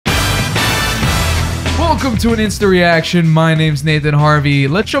Welcome to an instant reaction. My name's Nathan Harvey.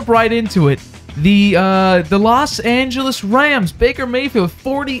 Let's jump right into it. The Los Angeles Rams, Baker Mayfield,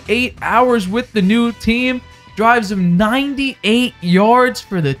 48 hours with the new team, drives him 98 yards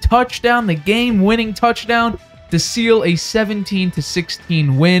for the touchdown, the game-winning touchdown to seal a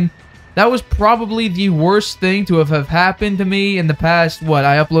 17-16 win. That was probably the worst thing to have happened to me in the past.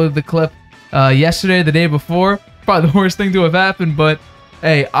 I uploaded the clip yesterday, the day before. Probably the worst thing to have happened, but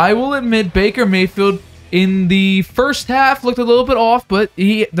hey, I will admit Baker Mayfield in the first half looked a little bit off, but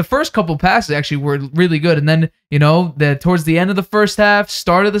the first couple passes actually were really good. And then, towards the end of the first half,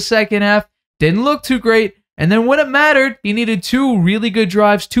 start of the second half, didn't look too great. And then when it mattered, he needed two really good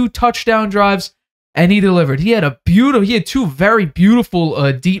drives, two touchdown drives, and he delivered. He had two very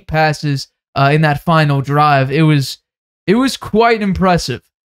beautiful deep passes in that final drive. It was quite impressive.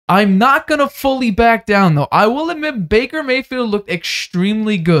 I'm not going to fully back down, though. I will admit Baker Mayfield looked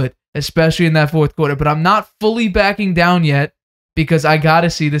extremely good, especially in that fourth quarter, but I'm not fully backing down yet because I got to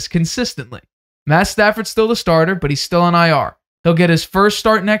see this consistently. Matt Stafford's still the starter, but he's still on IR. He'll get his first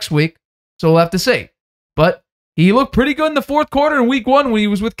start next week, so we'll have to see. But he looked pretty good in the fourth quarter in week 1 when he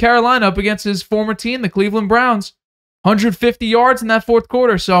was with Carolina up against his former team, the Cleveland Browns. 150 yards in that fourth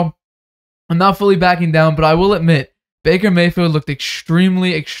quarter, so I'm not fully backing down, but I will admit Baker Mayfield looked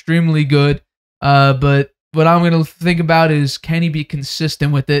extremely, extremely good. But what I'm going to think about is, can he be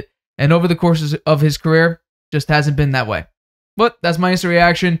consistent with it? And over the course of his career, just hasn't been that way. But that's my instant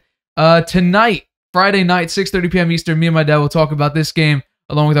reaction. Tonight, Friday night, 6:30 p.m. Eastern, me and my dad will talk about this game,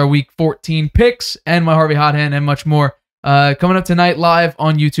 along with our Week 14 picks and my Harvey Hot Hand and much more. Coming up tonight live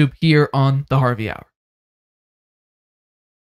on YouTube here on the Harvey Hour.